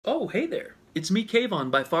Oh, hey there. It's me, Kvon,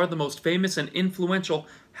 by far the most famous and influential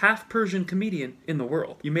half-Persian comedian in the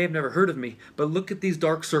world. You may have never heard of me, but look at these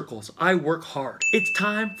dark circles. I work hard. It's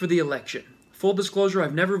time for the election. Full disclosure,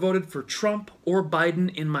 I've never voted for Trump or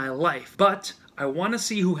Biden in my life, but I want to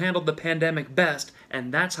see who handled the pandemic best,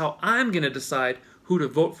 and that's how I'm going to decide who to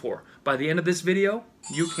vote for. By the end of this video,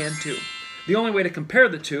 you can too. The only way to compare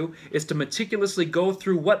the two is to meticulously go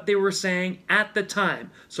through what they were saying at the time.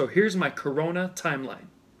 So here's my Corona timeline.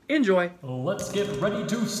 Enjoy! Let's get ready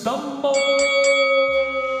to stumble!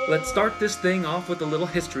 Let's start this thing off with a little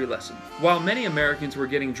history lesson. While many Americans were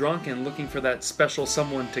getting drunk and looking for that special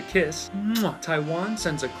someone to kiss, Taiwan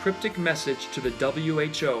sends a cryptic message to the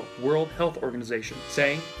WHO, World Health Organization,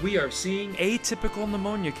 saying, "We are seeing Atypical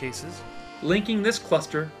pneumonia cases. linking this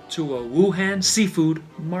cluster to a Wuhan seafood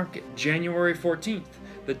market. January 14th,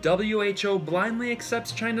 the WHO blindly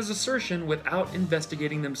accepts China's assertion without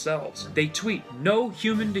investigating themselves. They tweet, "No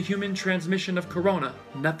human-to-human transmission of corona,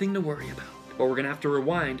 nothing to worry about." But we're gonna have to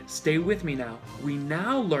rewind. Stay with me now. We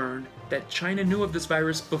now learn that China knew of this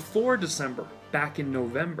virus before December, back in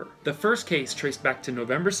November. The first case traced back to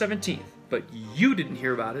November 17th, but you didn't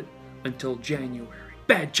hear about it until January.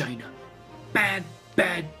 Bad China. Bad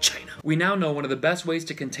China. We now know one of the best ways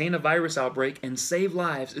to contain a virus outbreak and save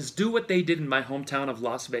lives is do what they did in my hometown of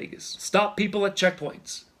Las Vegas. Stop people at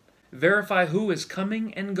checkpoints. Verify who is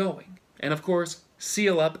coming and going. And of course,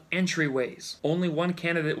 seal up entryways. Only one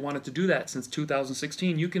candidate wanted to do that since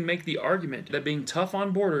 2016. You can make the argument that being tough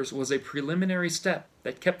on borders was a preliminary step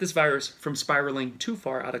that kept this virus from spiraling too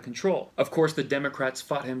far out of control. Of course, the Democrats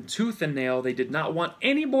fought him tooth and nail. They did not want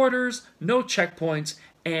any borders, no checkpoints,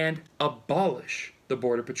 and abolish the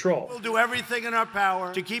Border Patrol. We'll do everything in our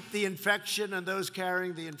power to keep the infection and those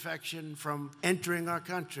carrying the infection from entering our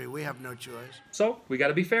country. We have no choice. So, we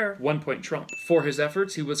gotta be fair. 1 point Trump. For his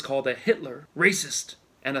efforts, he was called a Hitler, racist,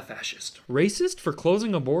 and a fascist. Racist for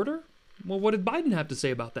closing a border? Well, what did Biden have to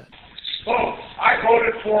say about that? Oh, I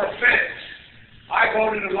voted for a fence. I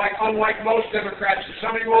voted unlike most Democrats, and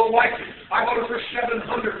some of you won't like it. I voted for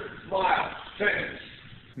 700-mile fence.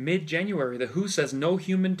 Mid-January, the WHO says no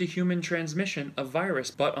human-to-human transmission of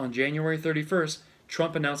virus, but on January 31st,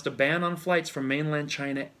 Trump announced a ban on flights from mainland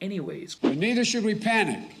China anyways. But neither should we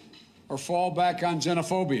panic or fall back on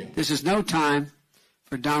xenophobia. This is no time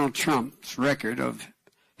for Donald Trump's record of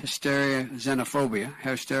hysterical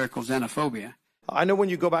xenophobia. I know when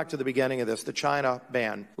you go back to the beginning of this, the China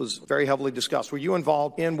ban was very heavily discussed. Were you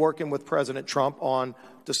involved in working with President Trump on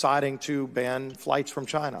deciding to ban flights from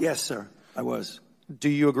China? Yes, sir, I was. Do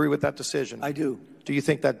you agree with that decision? I do. Do you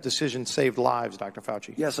think that decision saved lives, Dr.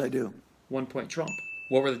 Fauci? Yes, I do. 1 point Trump.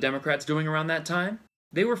 What were the Democrats doing around that time?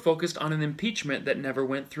 They were focused on an impeachment that never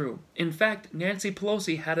went through. In fact, Nancy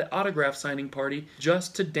Pelosi had an autograph signing party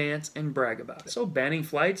just to dance and brag about it. So banning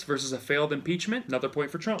flights versus a failed impeachment, another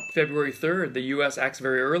point for Trump. February 3rd, the US acts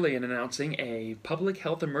very early in announcing a public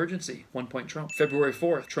health emergency, 1 point Trump. February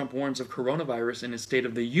 4th, Trump warns of coronavirus in his State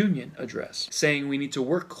of the Union address, saying we need to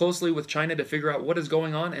work closely with China to figure out what is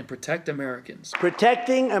going on and protect Americans.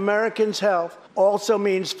 Protecting Americans' health also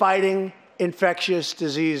means fighting infectious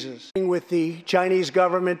diseases. With the Chinese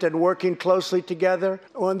government and working closely together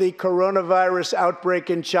on the coronavirus outbreak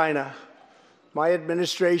in China, my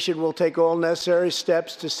administration will take all necessary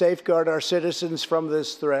steps to safeguard our citizens from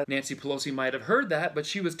this threat. Nancy Pelosi might have heard that, but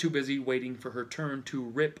she was too busy waiting for her turn to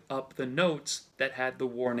rip up the notes that had the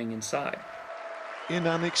warning inside. In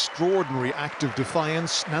an extraordinary act of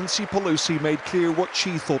defiance, Nancy Pelosi made clear what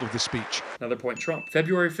she thought of the speech. Another point Trump.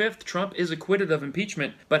 February 5th, Trump is acquitted of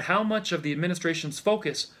impeachment, but how much of the administration's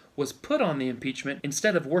focus was put on the impeachment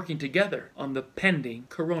instead of working together on the pending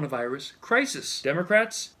coronavirus crisis?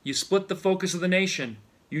 Democrats, you split the focus of the nation.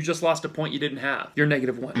 You just lost a point you didn't have. You're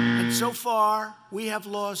 -1. And so far, we have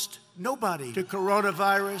lost nobody to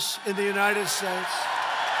coronavirus in the United States.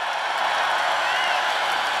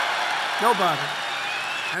 Nobody.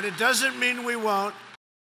 And it doesn't mean we won't.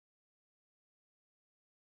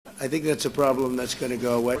 I think that's a problem that's going to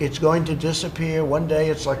go away. It's going to disappear. One day,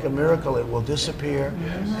 it's like a miracle. It will disappear.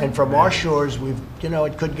 And from our shores,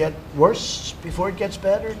 it could get worse before it gets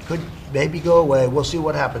better. It could maybe go away. We'll see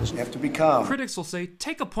what happens. You have to be calm. Critics will say,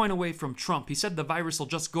 take a point away from Trump. He said the virus will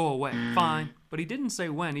just go away. Fine. But he didn't say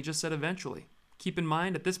when. He just said eventually. Keep in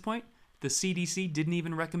mind, at this point, the CDC didn't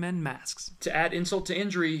even recommend masks. To add insult to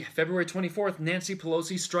injury, February 24th, Nancy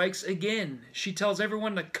Pelosi strikes again. She tells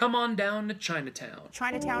everyone to come on down to Chinatown.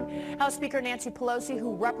 Chinatown. House Speaker Nancy Pelosi,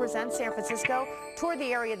 who represents San Francisco, toured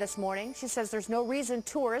the area this morning. She says there's no reason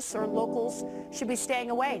tourists or locals should be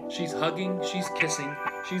staying away. She's hugging, she's kissing.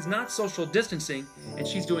 She's not social distancing, and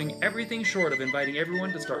she's doing everything short of inviting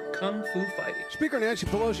everyone to start kung fu fighting. Speaker Nancy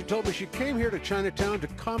Pelosi told me she came here to Chinatown to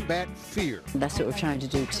combat fear. That's what we're trying to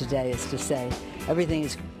do today, is to say everything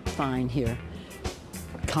is fine here.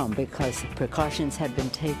 Come, because precautions have been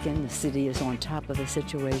taken. The city is on top of the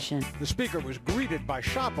situation. The speaker was greeted by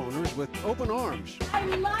shop owners with open arms. I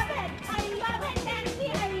love it! I love it, Nancy!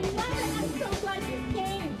 I love it! I'm so glad you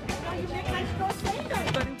came! Oh, you make my store famous!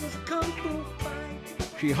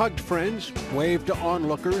 She hugged friends, waved to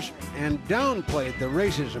onlookers, and downplayed the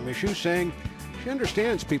racism issue, saying she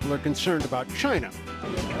understands people are concerned about China.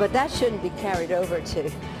 But that shouldn't be carried over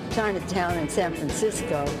to Chinatown and San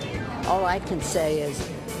Francisco. All I can say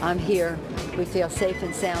is, I'm here. We feel safe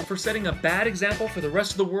and sound. For setting a bad example for the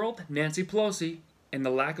rest of the world, Nancy Pelosi, and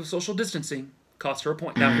the lack of social distancing, cost her a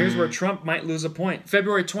point. Now here's where Trump might lose a point.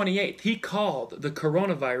 February 28th, he called the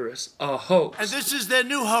coronavirus a hoax. And this is their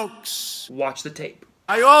new hoax. Watch the tape.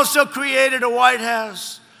 I also created a White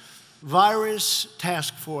House virus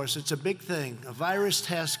task force. It's a big thing, a virus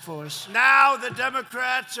task force. Now the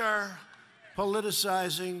Democrats are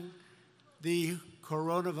politicizing the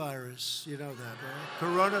coronavirus. You know that, right?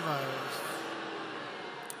 Coronavirus.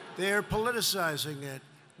 They're politicizing it.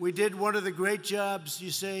 We did one of the great jobs.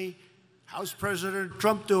 You say, how's President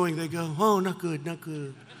Trump doing? They go, oh, not good, not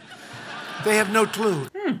good. They have no clue.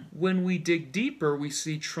 When we dig deeper, we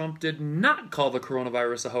see Trump did not call the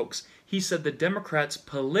coronavirus a hoax. He said the Democrats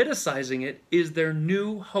politicizing it is their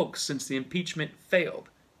new hoax since the impeachment failed.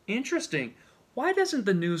 Interesting. Why doesn't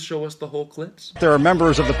the news show us the whole clips? There are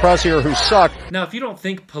members of the press here who suck. Now, if you don't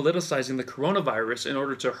think politicizing the coronavirus in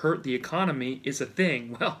order to hurt the economy is a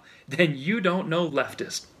thing, well, then you don't know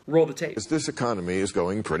leftist. Roll the tape. This economy is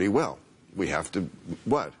going pretty well. We have to,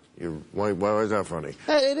 what? Why is that funny?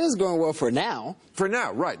 It is going well for now. For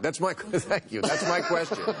now, right. That's my, thank you. That's my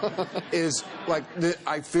question. Is like,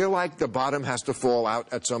 I feel like the bottom has to fall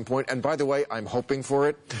out at some point. And by the way, I'm hoping for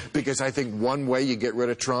it because I think one way you get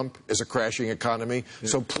rid of Trump is a crashing economy. Yeah.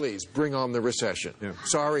 So please, bring on the recession. Yeah.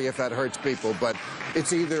 Sorry if that hurts people, but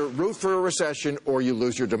it's either root for a recession or you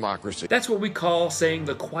lose your democracy. That's what we call saying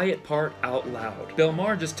the quiet part out loud. Bill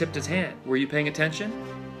Maher just tipped his hand. Were you paying attention?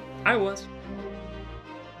 I was.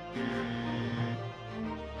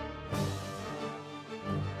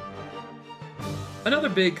 Another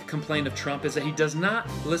big complaint of Trump is that he does not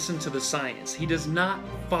listen to the science. He does not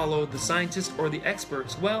follow the scientists or the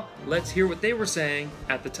experts. Well, let's hear what they were saying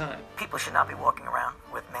at the time. People should not be walking around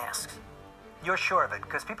with masks. You're sure of it?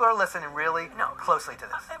 Because people are listening really closely to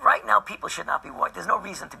this. Right now, people should not be walking. There's no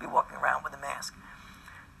reason to be walking around with a mask.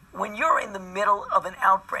 When you're in the middle of an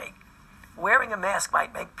outbreak, wearing a mask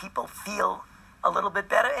might make people feel a little bit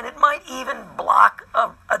better, and it might even block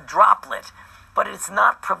a droplet. But it's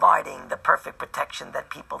not providing the perfect protection that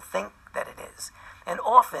people think that it is. And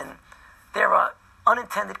often, there are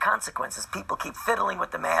unintended consequences. People keep fiddling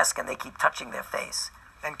with the mask and they keep touching their face.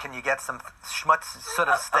 And can you get some schmutz sort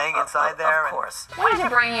of staying inside there? Of course. I wanted to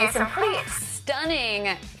bring you some pretty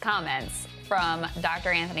stunning comments from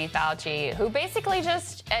Dr. Anthony Fauci, who basically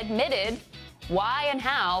just admitted why and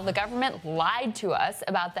how the government lied to us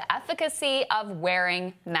about the efficacy of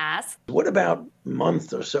wearing masks. What about a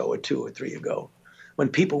month or so, or 2 or 3 ago, when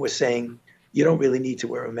people were saying, you don't really need to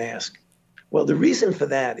wear a mask? Well, the reason for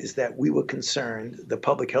that is that we were concerned, the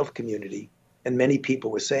public health community, and many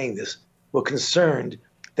people were saying this, were concerned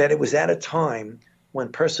that it was at a time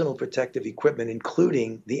when personal protective equipment,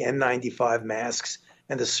 including the N95 masks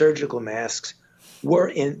and the surgical masks, were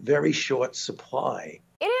in very short supply.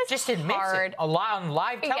 It is just hard. A lot on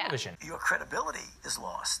live television. Your credibility is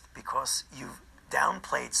lost because you've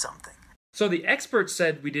downplayed something. So the experts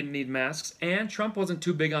said we didn't need masks, and Trump wasn't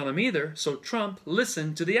too big on them either, so Trump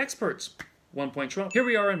listened to the experts. 1 point Trump. Here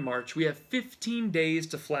we are in March. We have 15 days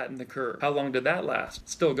to flatten the curve. How long did that last?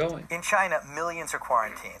 Still going. In China, millions are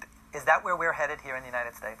quarantined. Is that where we're headed here in the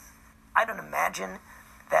United States? I don't imagine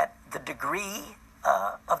that the degree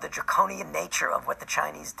of the draconian nature of what the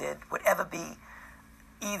Chinese did would ever be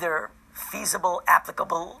either feasible,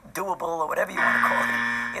 applicable, doable, or whatever you want to call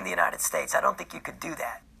it in the United States. I don't think you could do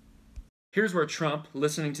that. Here's where Trump,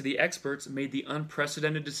 listening to the experts, made the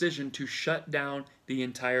unprecedented decision to shut down the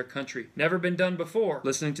entire country. Never been done before.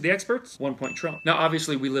 Listening to the experts, 1 point Trump. Now,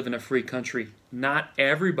 obviously, we live in a free country. Not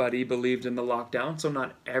everybody believed in the lockdown, so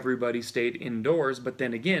not everybody stayed indoors. But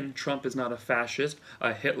then again, Trump is not a fascist,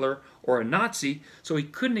 a Hitler, or a Nazi, so he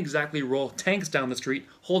couldn't exactly roll tanks down the street,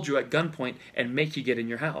 hold you at gunpoint, and make you get in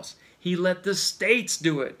your house. He let the states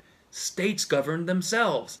do it. States govern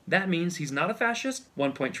themselves. That means he's not a fascist.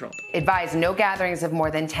 1 point Trump. Advise no gatherings of more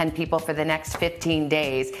than 10 people for the next 15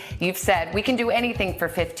 days. You've said we can do anything for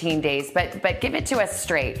 15 days, but give it to us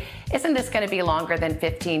straight. Isn't this going to be longer than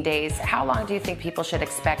 15 days? How long do you think people should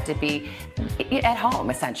expect to be at home,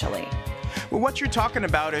 essentially? Well, what you're talking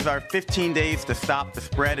about is our 15 days to stop the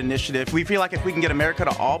spread initiative. We feel like if we can get America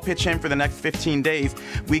to all pitch in for the next 15 days,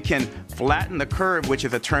 we can flatten the curve, which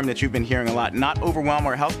is a term that you've been hearing a lot, not overwhelm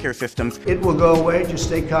our healthcare systems. It will go away. Just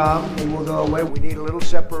stay calm. It will go away. We need a little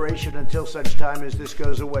separation until such time as this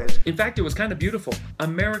goes away. In fact, it was kind of beautiful.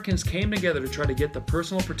 Americans came together to try to get the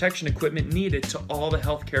personal protection equipment needed to all the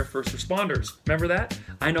healthcare first responders. Remember that?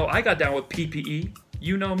 I know I got down with PPE.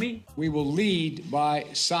 You know me. We will lead by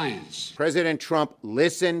science. President Trump,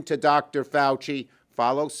 listen to Dr. Fauci.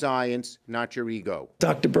 Follow science, not your ego.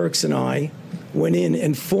 Dr. Birx and I went in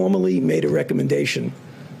and formally made a recommendation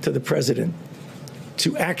to the president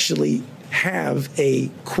to actually have a,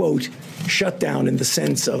 quote, shutdown in the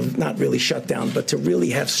sense of not really shutdown, but to really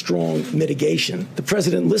have strong mitigation. The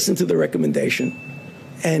president listened to the recommendation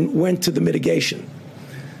and went to the mitigation.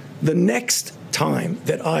 The next time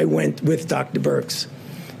that I went with Dr. Birx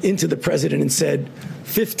into the president and said,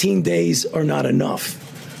 15 days are not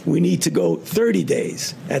enough. We need to go 30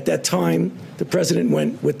 days. At that time, the president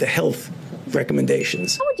went with the health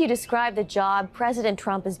recommendations. How would you describe the job President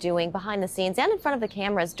Trump is doing behind the scenes and in front of the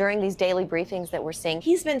cameras during these daily briefings that we're seeing?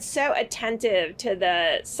 He's been so attentive to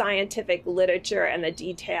the scientific literature and the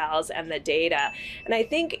details and the data. And I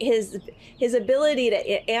think his ability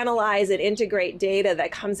to analyze and integrate data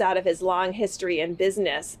that comes out of his long history in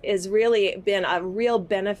business has really been a real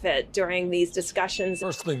benefit during these discussions.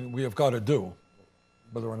 First thing we have got to do,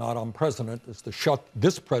 whether or not I'm president, is to shut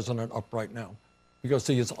this president up right now, because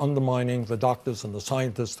he is undermining the doctors and the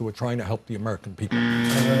scientists who are trying to help the American people.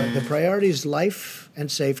 The priority is life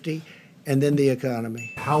and safety, and then the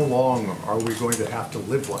economy. How long are we going to have to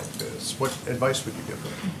live like this? What advice would you give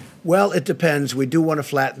them? Well, it depends. We do want to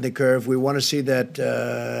flatten the curve. We want to see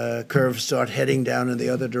that curve start heading down in the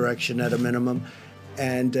other direction at a minimum.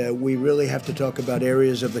 And we really have to talk about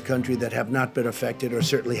areas of the country that have not been affected or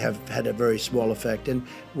certainly have had a very small effect. And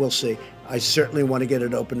we'll see. I certainly want to get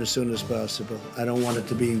it open as soon as possible. I don't want it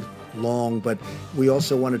to be long, but we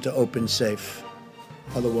also want it to open safe.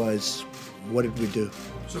 Otherwise, what did we do?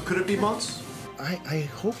 So could it be months? I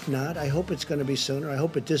hope not. I hope it's going to be sooner. I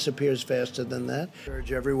hope it disappears faster than that. I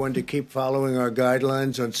urge everyone to keep following our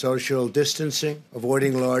guidelines on social distancing,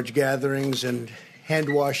 avoiding large gatherings, and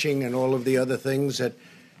hand washing and all of the other things that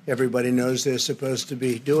everybody knows they're supposed to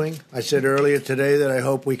be doing. I said earlier today that I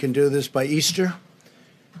hope we can do this by Easter.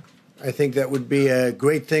 I think that would be a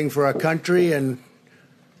great thing for our country, and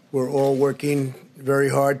we're all working very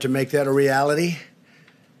hard to make that a reality.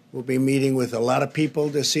 We'll be meeting with a lot of people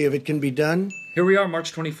to see if it can be done. Here we are,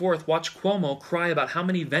 March 24th. Watch Cuomo cry about how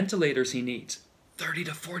many ventilators he needs. 30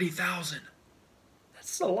 to 40,000.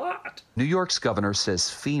 That's a lot. New York's governor says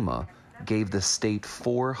FEMA gave the state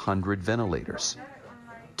 400 ventilators.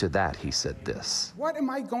 To that, he said this. What am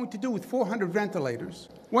I going to do with 400 ventilators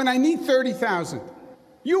when I need 30,000?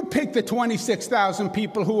 You pick the 26,000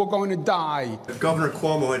 people who are going to die. Governor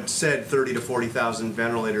Cuomo had said 30 to 40,000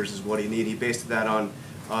 ventilators is what he needed. He based that on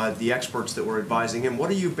the experts that were advising him.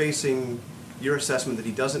 What are you basing your assessment that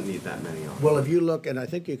he doesn't need that many on? Well, if you look, and I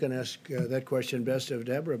think you can ask that question best of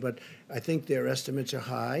Deborah, but I think their estimates are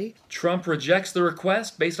high. Trump rejects the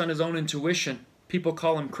request based on his own intuition. People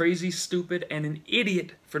call him crazy, stupid, and an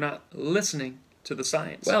idiot for not listening to the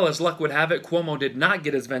science. Well, as luck would have it, Cuomo did not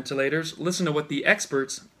get his ventilators. Listen to what the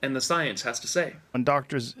experts and the science has to say. And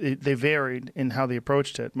doctors, they varied in how they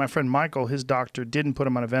approached it. My friend Michael, his doctor, didn't put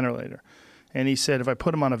him on a ventilator. And he said, if I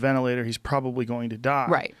put him on a ventilator, he's probably going to die.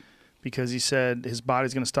 Right. Because he said his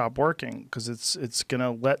body's going to stop working because it's going to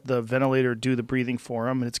let the ventilator do the breathing for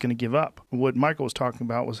him, and it's going to give up. What Michael was talking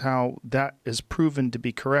about was how that is proven to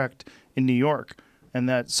be correct in New York, and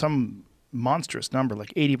that some monstrous number,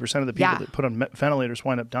 like 80% of the people that put on ventilators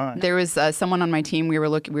wind up dying. There was someone on my team. We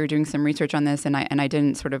were doing some research on this, and I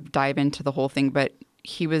didn't sort of dive into the whole thing, but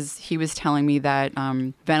he was telling me that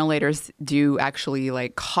ventilators do actually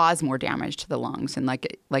like cause more damage to the lungs, and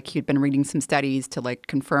like he'd been reading some studies to like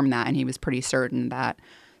confirm that, and he was pretty certain that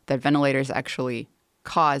ventilators actually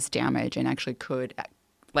cause damage and actually could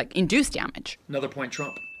like induce damage. Another point,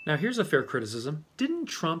 Trump. Now here's a fair criticism. Didn't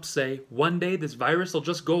Trump say one day this virus will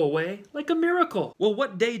just go away? Like a miracle. Well,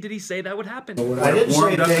 what day did he say that would happen? I didn't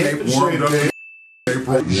say date. I didn't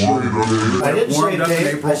say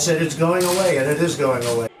date. I said it's going away, and it is going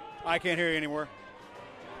away. I can't hear you anymore.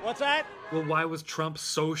 What's that? Well, why was Trump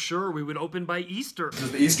so sure we would open by Easter?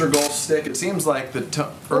 Does the Easter goal stick? It seems like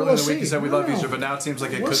early in the week you said we love Easter, but now it seems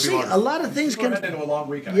like it could be longer. A lot of things can into a long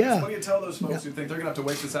weekend. Yeah. What do you tell those folks who think they're going to have to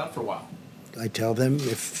wait this out for a while? I tell them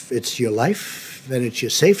if it's your life, then it's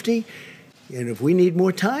your safety. And if we need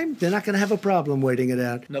more time, they're not going to have a problem waiting it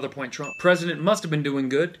out. Another point, Trump. President must have been doing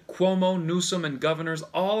good. Cuomo, Newsom, and governors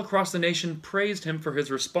all across the nation praised him for his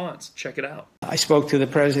response. Check it out. I spoke to the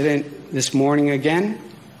president this morning again.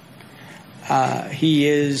 He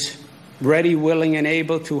is ready, willing, and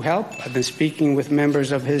able to help. I've been speaking with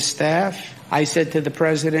members of his staff. I said to the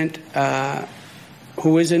president,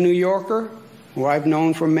 who is a New Yorker, who I've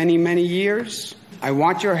known for many, many years, I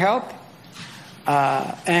want your help.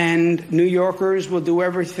 And New Yorkers will do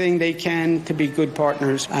everything they can to be good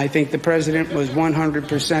partners. I think the president was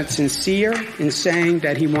 100% sincere in saying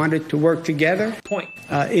that he wanted to work together.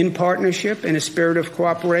 In partnership, in a spirit of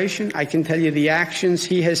cooperation. I can tell you the actions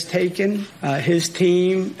he has taken, his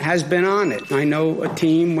team has been on it. I know a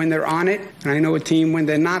team when they're on it, and I know a team when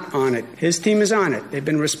they're not on it. His team is on it. They've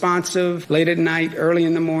been responsive late at night, early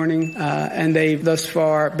in the morning, and they've thus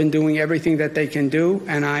far been doing everything that they can do.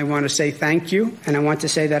 And I want to say thank you, and I want to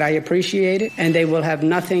say that I appreciate it. And they will have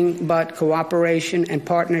nothing but cooperation and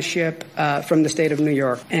partnership from the state of New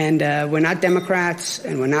York. And we're not Democrats,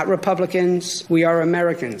 and we're not Republicans. We are Americans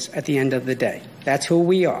at the end of the day. That's who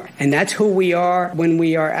we are. And that's who we are when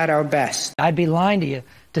we are at our best. I'd be lying to you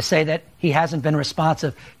to say that he hasn't been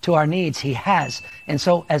responsive to our needs. He has. And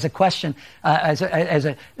so as a question, as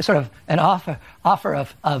a sort of an offer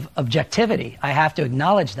of objectivity, I have to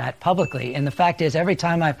acknowledge that publicly. And the fact is, every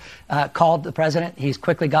time I've called the president, he's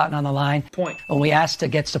quickly gotten on the line. When we asked to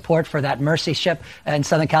get support for that Mercy ship in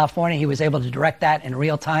Southern California, he was able to direct that in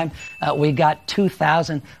real time. We got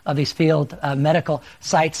 2,000 of these field medical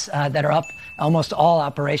sites that are up, almost all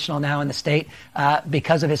operational now in the state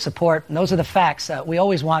because of his support. And those are the facts. We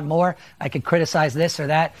always want more. I could criticize this or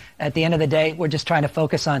that. At the end of the day, we're just trying to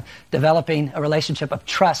focus on developing a relationship of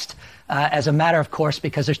trust as a matter of course,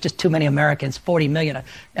 because there's just too many Americans, 40 million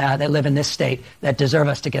that live in this state, that deserve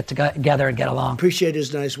us to get together and get along. Appreciate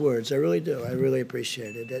his nice words. I really do. I really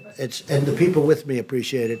appreciate it. And the people with me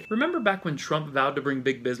appreciate it. Remember back when Trump vowed to bring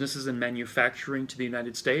big businesses and manufacturing to the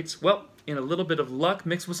United States? Well, in a little bit of luck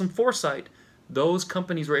mixed with some foresight, those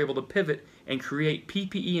companies were able to pivot and create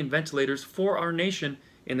PPE and ventilators for our nation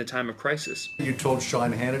in the time of crisis. You told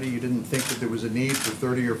Sean Hannity you didn't think that there was a need for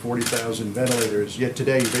 30 or 40,000 ventilators, yet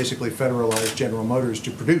today you basically federalized General Motors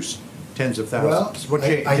to produce tens of thousands. Well,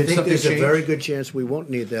 I think there's a very good chance we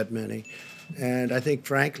won't need that many. And I think,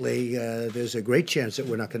 frankly, there's a great chance that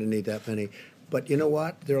we're not going to need that many. But you know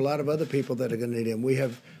what? There are a lot of other people that are going to need them. We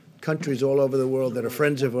have countries all over the world that are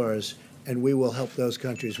friends of ours, and we will help those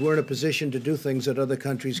countries. We're in a position to do things that other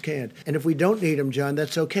countries can't. And if we don't need them, John,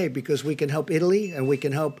 that's okay, because we can help Italy and we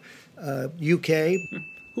can help UK.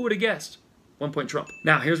 Who would have guessed? 1 point Trump.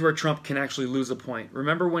 Now, here's where Trump can actually lose a point.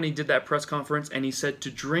 Remember when he did that press conference and he said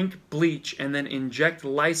to drink bleach and then inject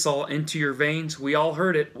Lysol into your veins? We all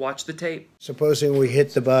heard it. Watch the tape. Supposing we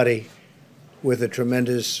hit the body with a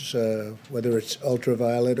tremendous, whether it's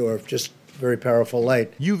ultraviolet or just very powerful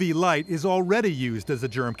light. UV light is already used as a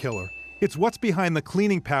germ killer. It's what's behind the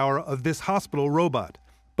cleaning power of this hospital robot.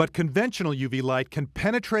 But conventional UV light can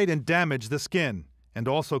penetrate and damage the skin and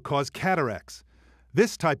also cause cataracts.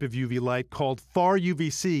 This type of UV light, called far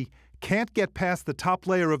UVC, can't get past the top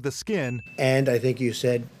layer of the skin. And I think you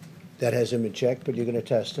said that hasn't been checked, but you're going to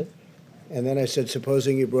test it. And then I said,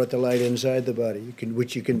 supposing you brought the light inside the body,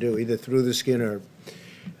 which you can do either through the skin or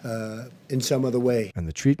in some other way. And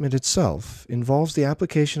the treatment itself involves the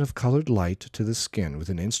application of colored light to the skin with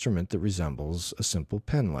an instrument that resembles a simple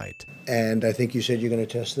pen light. And I think you said you're going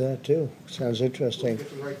to test that too. Sounds interesting.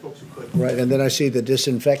 Right, and then I see the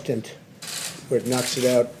disinfectant where it knocks it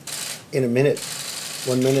out in a minute,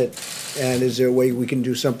 1 minute. And is there a way we can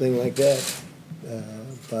do something like that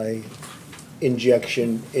by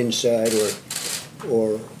injection inside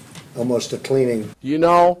or almost a cleaning? You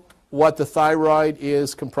know what the thyroid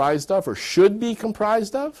is comprised of or should be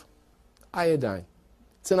comprised of? Iodine.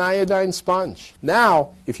 It's an iodine sponge.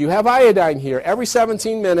 Now, if you have iodine here, every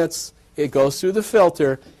 17 minutes it goes through the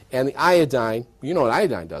filter and the iodine, you know what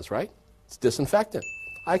iodine does, right? It's disinfectant.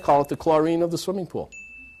 I call it the chlorine of the swimming pool.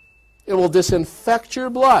 It will disinfect your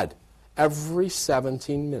blood every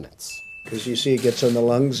 17 minutes. Because you see it gets on the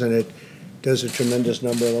lungs and it does a tremendous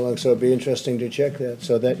number in the lungs, so it'd be interesting to check that.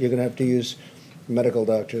 So that you're going to have to use medical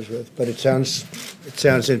doctors with, but it sounds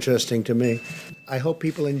interesting to me. I hope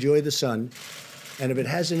people enjoy the sun, and if it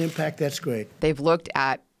has an impact, that's great. They've looked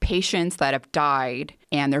at patients that have died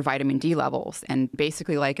and their vitamin D levels. And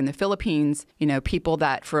basically, like in the Philippines, people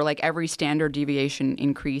that for like every standard deviation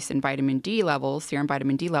increase in vitamin D levels, serum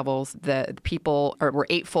vitamin D levels, the people were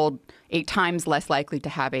 8 times less likely to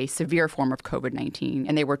have a severe form of COVID-19.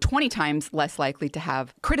 And they were 20 times less likely to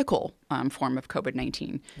have critical form of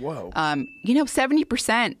COVID-19. Whoa.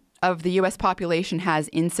 70% of the U.S. population has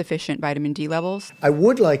insufficient vitamin D levels. I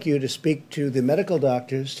would like you to speak to the medical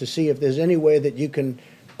doctors to see if there's any way that you can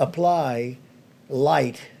apply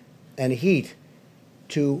light and heat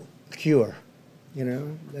to cure,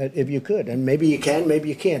 that if you could. And maybe you can, maybe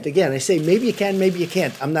you can't. Again, I say maybe you can, maybe you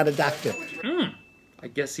can't. I'm not a doctor. I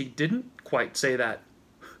guess he didn't quite say that.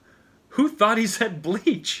 Who thought he said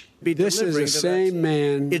bleach? This is the same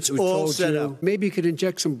man It's who all told set you, up. maybe you could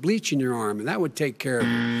inject some bleach in your arm, and that would take care of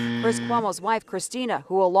it. Chris Cuomo's wife, Christina,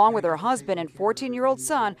 who along with her husband and 14-year-old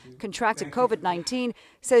son contracted COVID-19,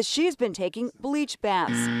 says she's been taking bleach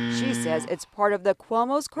baths. She says it's part of the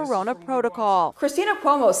Cuomo's Corona protocol. Christina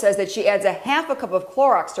Cuomo says that she adds a half a cup of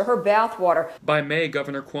Clorox to her bath water. By May,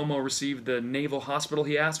 Governor Cuomo received the naval hospital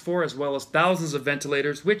he asked for, as well as thousands of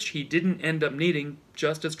ventilators, which he didn't end up needing,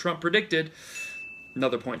 just as Trump predicted.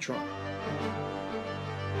 Another point, Trump.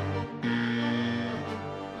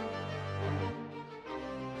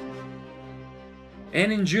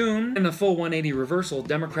 And in June, in a full 180 reversal,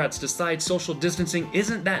 Democrats decide social distancing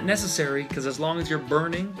isn't that necessary because as long as you're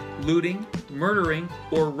burning, looting, murdering,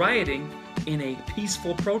 or rioting in a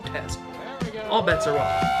peaceful protest, all bets are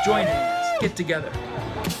off. Join hands, get together.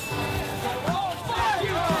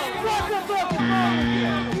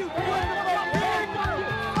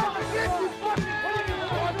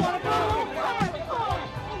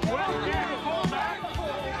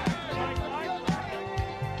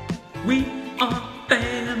 We are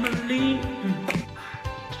family.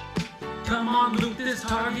 Come on, loot this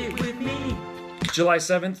target with me. July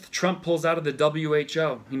 7th, Trump pulls out of the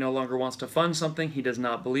WHO. He no longer wants to fund something he does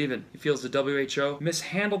not believe in. He feels the WHO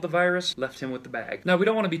mishandled the virus, left him with the bag. Now, we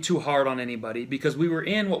don't want to be too hard on anybody because we were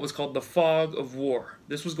in what was called the fog of war.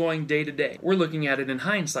 This was going day to day. We're looking at it in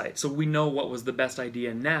hindsight, so we know what was the best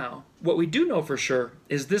idea now. What we do know for sure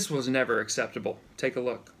is this was never acceptable. Take a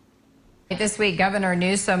look. This week, Governor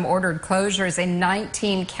Newsom ordered closures in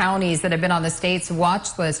 19 counties that have been on the state's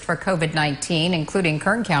watch list for COVID-19, including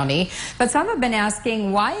Kern County. But some have been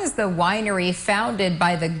asking, why is the winery founded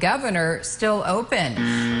by the governor still open?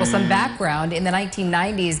 Well, some background. In the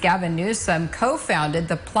 1990s, Gavin Newsom co-founded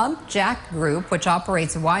the Plump Jack Group, which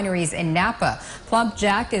operates wineries in Napa. Plump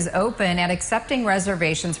Jack is open and accepting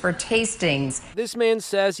reservations for tastings. This man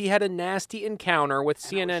says he had a nasty encounter with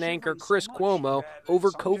CNN anchor Chris Cuomo over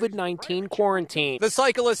COVID-19 quarantine. The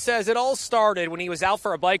cyclist says it all started when he was out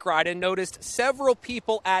for a bike ride and noticed several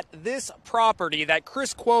people at this property that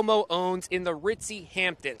Chris Cuomo owns in the ritzy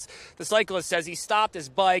Hamptons. The cyclist says he stopped his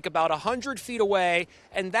bike about 100 feet away,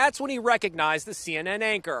 and that's when he recognized the CNN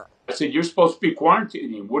anchor. I said, "You're supposed to be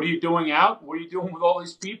quarantining. What are you doing out? What are you doing with all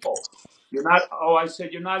these people? You're not," I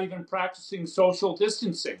said, "you're not even practicing social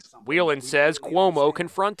distancing." Whelan says Cuomo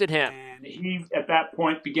confronted him. He, at that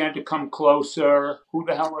point, began to come closer. "Who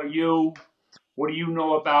the hell are you? What do you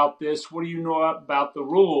know about this? What do you know about the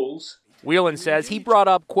rules?" Whelan says he brought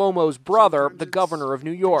up Cuomo's brother, the governor of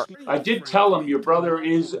New York. "I did tell him your brother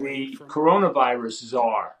is the coronavirus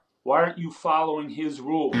czar. Why aren't you following his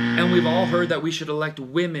rules?" And we've all heard that we should elect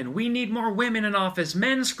women. We need more women in office.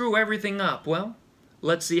 Men screw everything up. Well,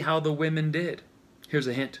 let's see how the women did. Here's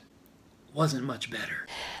a hint. Wasn't much better.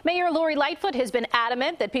 Mayor Lori Lightfoot has been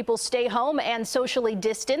adamant that people stay home and socially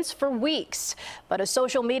distance for weeks. But a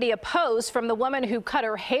social media post from the woman who cut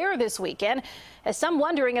her hair this weekend has some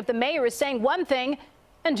wondering if the mayor is saying one thing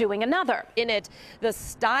and doing another. In it, the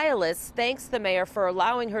stylist thanks the mayor for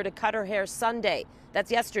allowing her to cut her hair Sunday.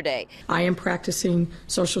 That's yesterday. I am practicing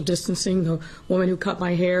social distancing. The woman who cut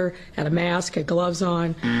my hair had a mask, had gloves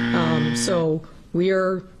on.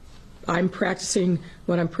 I'm practicing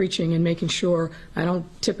what I'm preaching and making sure. I don't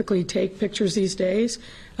typically take pictures these days,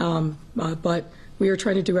 but we are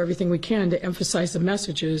trying to do everything we can to emphasize the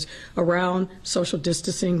messages around social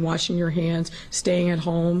distancing, washing your hands, staying at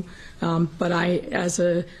home. But I, as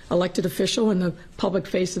an elected official in the public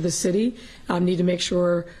face of the city, need to make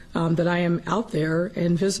sure that I am out there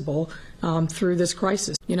and visible through this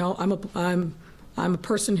crisis. You know, I'm a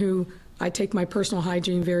person who I take my personal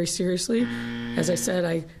hygiene very seriously. As I said,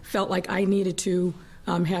 I felt like I needed to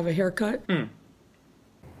have a haircut.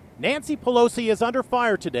 Nancy Pelosi is under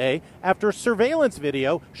fire today after surveillance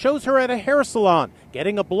video shows her at a hair salon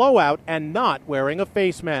getting a blowout and not wearing a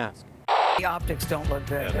face mask. The optics don't look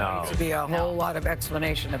good. There needs to be a whole lot of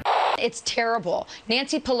explanation. It's terrible.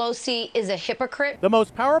 Nancy Pelosi is a hypocrite. The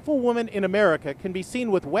most powerful woman in America can be seen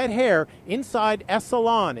with wet hair inside a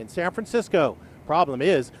salon in San Francisco. Problem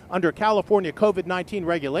is, under California COVID-19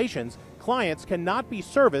 regulations, clients cannot be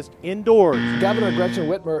serviced indoors. Governor Gretchen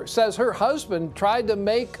Whitmer says her husband tried to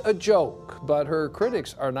make a joke, but her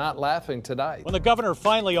critics are not laughing tonight. When the governor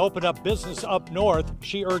finally opened up business up north,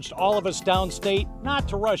 she urged all of us downstate not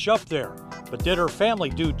to rush up there. But did her family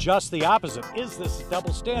do just the opposite? Is this a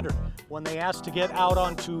double standard when they asked to get out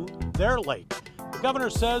onto their lake? The governor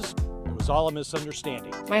says it was all a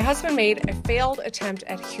misunderstanding. My husband made a failed attempt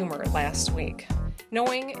at humor last week.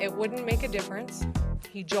 Knowing it wouldn't make a difference,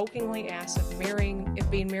 he jokingly asked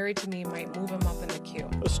if being married to me might move him up in the queue.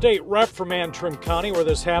 A state rep from Antrim County, where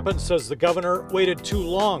this happened, says the governor waited too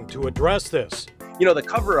long to address this. You know, the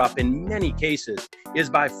cover-up in many cases is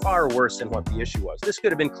by far worse than what the issue was. This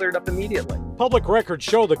could have been cleared up immediately. Public records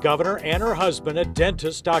show the governor and her husband, a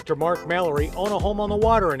dentist, Dr. Mark Mallory, own a home on the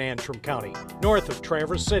water in Antrim County, north of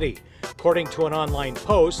Traverse City. According to an online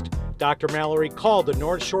post, Dr. Mallory called the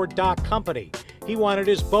North Shore Dock Company. He wanted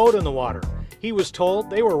his boat in the water. He was told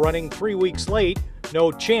they were running 3 weeks late.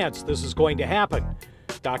 No chance this is going to happen.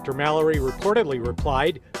 Dr. Mallory reportedly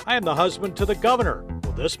replied, "I am the husband to the governor.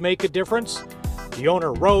 Will this make a difference?" The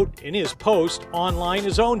owner wrote in his post online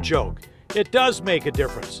his own joke. It does make a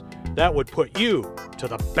difference. That would put you to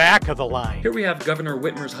the back of the line. Here we have Governor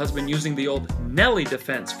Whitmer's husband using the old Nelly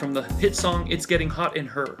defense from the hit song It's Getting Hot in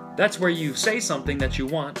Her. That's where you say something that you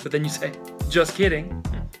want, but then you say, just kidding.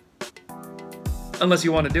 Unless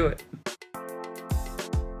you want to do it.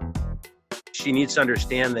 She needs to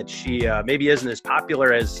understand that she maybe isn't as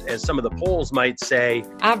popular as some of the polls might say.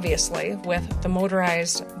 Obviously, with the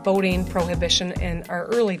motorized boating prohibition in our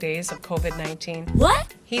early days of COVID-19,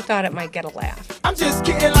 what? He thought it might get a laugh. I'm just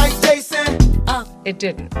kidding like Jason. It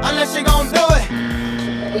didn't. Unless you're gonna do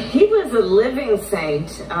it. He was a living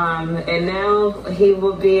saint, and now he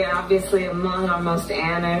will be obviously among our most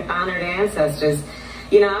honored ancestors.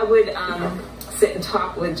 You know, I would sit and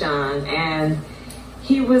talk with John, and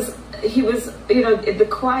he was, you know, the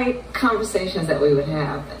quiet conversations that we would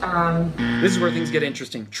have. This is where things get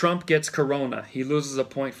interesting. Trump gets corona. He loses a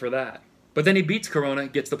point for that. But then he beats corona,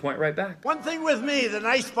 gets the point right back. One thing with me, the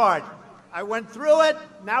nice part, I went through it.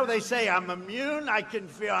 Now they say I'm immune. I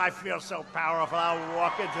feel so powerful. I'll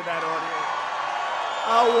walk into that audience.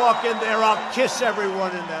 I'll walk in there. I'll kiss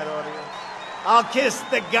everyone in that audience. I'll kiss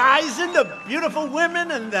the guys and the beautiful women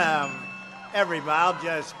and everybody. I'll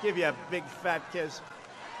just give you a big fat kiss.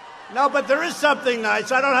 No, but there is something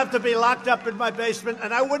nice. I don't have to be locked up in my basement,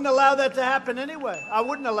 and I wouldn't allow that to happen anyway. I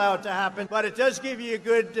wouldn't allow it to happen, but it does give you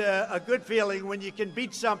a good feeling when you can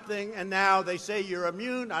beat something, and now they say you're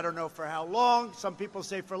immune. I don't know for how long. Some people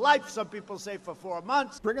say for life. Some people say for 4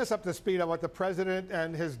 months. Bring us up to speed on what the president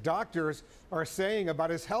and his doctors are saying about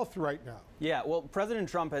his health right now. Yeah, well, President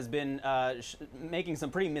Trump has been making some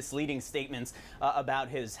pretty misleading statements about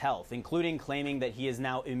his health, including claiming that he is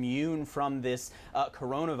now immune from this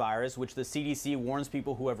coronavirus, which the CDC warns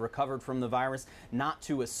people who have recovered from the virus not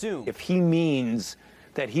to assume. If he means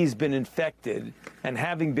that he's been infected, and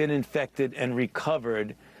having been infected and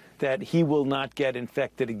recovered, that he will not get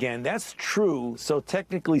infected again, that's true. So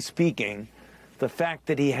technically speaking, the fact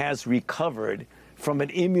that he has recovered from an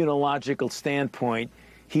immunological standpoint,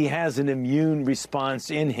 he has an immune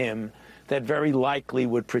response in him that very likely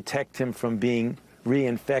would protect him from being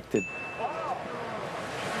reinfected.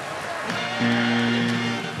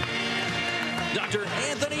 Dr.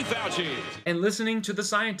 Anthony Fauci. And listening to the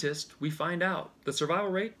scientist, we find out the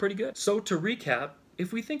survival rate pretty good. So to recap,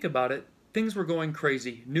 if we think about it, things were going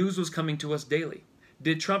crazy. News was coming to us daily.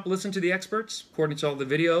 Did Trump listen to the experts? According to all the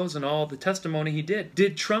videos and all the testimony, he did.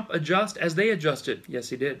 Did Trump adjust as they adjusted? Yes,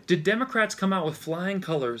 he did. Did Democrats come out with flying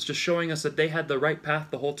colors just showing us that they had the right path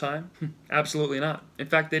the whole time? Absolutely not. In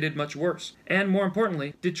fact, they did much worse. And more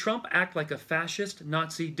importantly, did Trump act like a fascist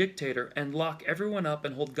Nazi dictator and lock everyone up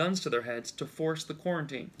and hold guns to their heads to force the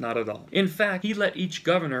quarantine? Not at all. In fact, he let each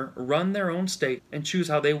governor run their own state and choose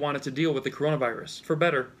how they wanted to deal with the coronavirus, for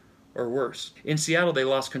better or worse. In Seattle, they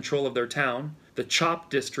lost control of their town. The CHOP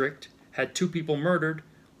district had 2 people murdered,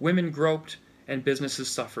 women groped, and businesses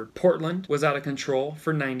suffered. Portland was out of control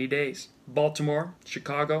for 90 days. Baltimore,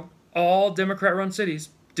 Chicago, all Democrat-run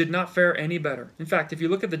cities did not fare any better. In fact, if you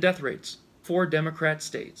look at the death rates, 4 Democrat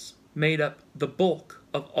states made up the bulk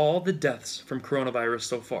of all the deaths from coronavirus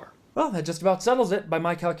so far. Well, that just about settles it. By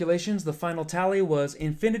my calculations, the final tally was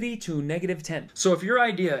infinity to -10. So if your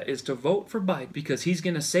idea is to vote for Biden because he's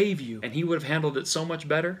going to save you and he would have handled it so much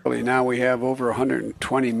better. Now we have over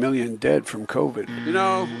 120 million dead from COVID. You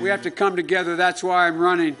know, we have to come together. That's why I'm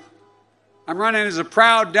running. I'm running as a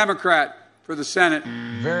proud Democrat for the Senate.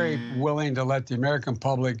 Very willing to let the American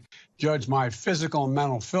public judge my physical and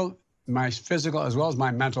mental my physical as well as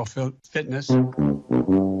my mental fitness. I've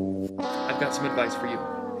got some advice for you.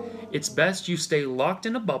 It's best you stay locked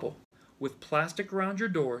in a bubble with plastic around your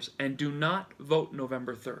doors and do not vote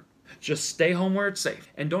November 3rd. Just stay home where it's safe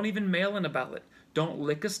and don't even mail in a ballot. Don't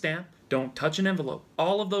lick a stamp. Don't touch an envelope.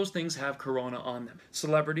 All of those things have corona on them.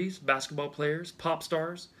 Celebrities, basketball players, pop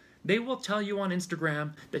stars, they will tell you on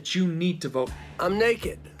Instagram that you need to vote. I'm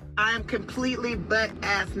naked. I'm completely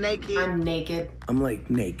butt-ass naked. I'm naked. I'm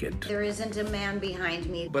like naked. There isn't a man behind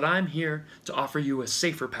me. But I'm here to offer you a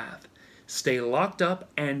safer path. Stay locked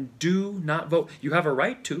up and do not vote. You have a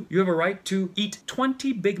right to. You have a right to eat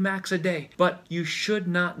 20 Big Macs a day, but you should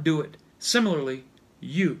not do it. Similarly,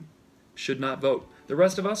 you should not vote. The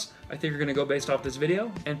rest of us, I think, are going to go based off this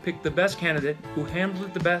video and pick the best candidate who handled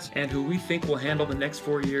it the best and who we think will handle the next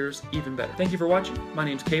 4 years even better. Thank you for watching. My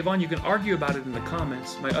name's Kvon. You can argue about it in the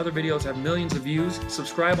comments. My other videos have millions of views.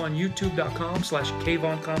 Subscribe on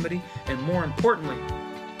youtube.com/KvonComedy. And more importantly,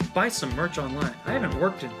 buy some merch online. I haven't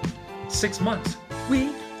worked in 6 months.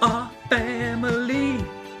 We are family.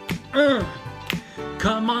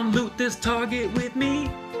 Come on, loot this Target with me.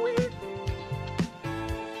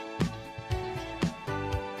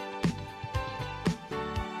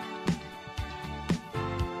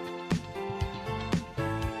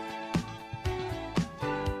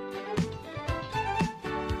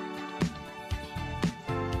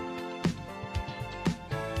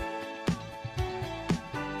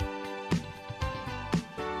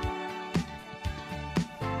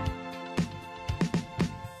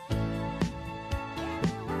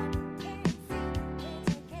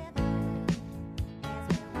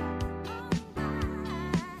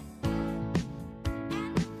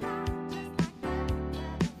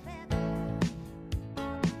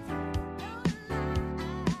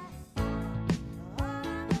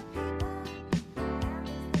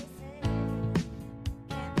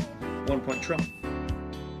 One point Trump.